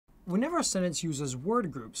Whenever a sentence uses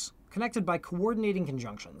word groups connected by coordinating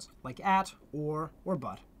conjunctions, like at, or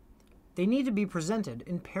but, they need to be presented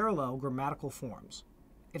in parallel grammatical forms.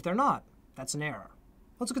 If they're not, that's an error.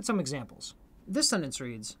 Let's look at some examples. This sentence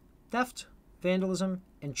reads, theft, vandalism,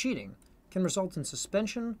 and cheating can result in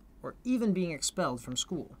suspension or even being expelled from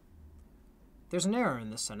school. There's an error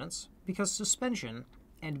in this sentence because suspension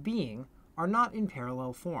and being are not in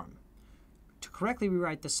parallel form. To correctly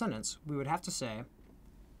rewrite this sentence, we would have to say,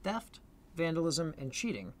 theft, vandalism, and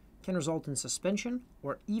cheating can result in suspension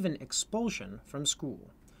or even expulsion from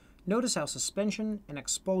school. Notice how suspension and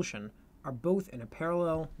expulsion are both in a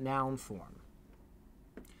parallel noun form.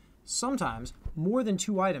 Sometimes, more than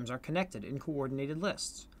two items are connected in coordinated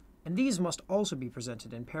lists, and these must also be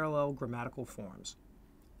presented in parallel grammatical forms.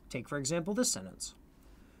 Take, for example, this sentence.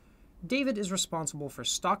 David is responsible for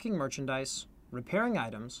stocking merchandise, repairing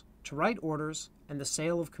items, to write orders, and the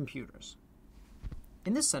sale of computers.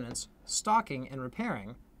 In this sentence, stocking and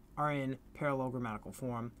repairing are in parallel grammatical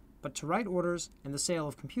form, but to write orders and the sale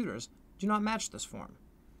of computers do not match this form.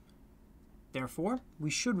 Therefore, we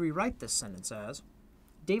should rewrite this sentence as,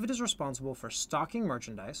 David is responsible for stocking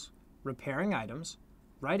merchandise, repairing items,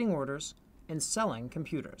 writing orders, and selling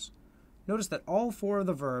computers. Notice that all four of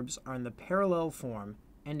the verbs are in the parallel form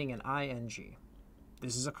ending in ing.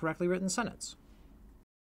 This is a correctly written sentence.